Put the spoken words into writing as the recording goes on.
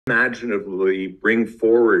imaginatively bring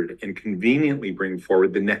forward and conveniently bring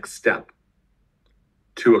forward the next step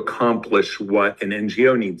to accomplish what an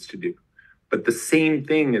NGO needs to do. But the same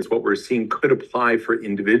thing is what we're seeing could apply for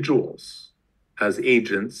individuals as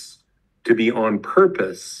agents to be on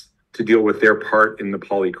purpose to deal with their part in the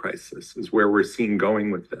poly crisis, is where we're seeing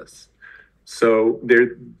going with this. So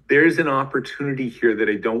there's an opportunity here that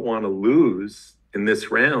I don't want to lose in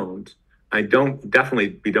this round. We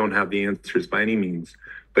don't have the answers by any means,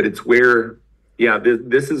 but it's where,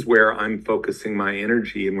 this is where I'm focusing my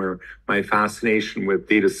energy and where my fascination with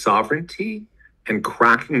data sovereignty and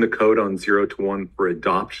cracking the code on 0 to 1 for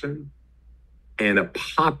adoption and a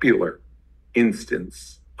popular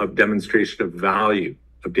instance of demonstration of value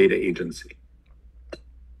of data agency.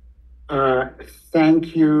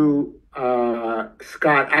 Thank you,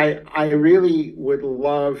 Scott. I really would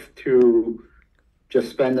love to just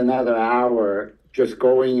spend another hour just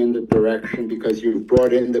going in the direction, because you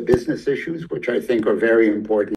brought in the business issues, which I think are very important.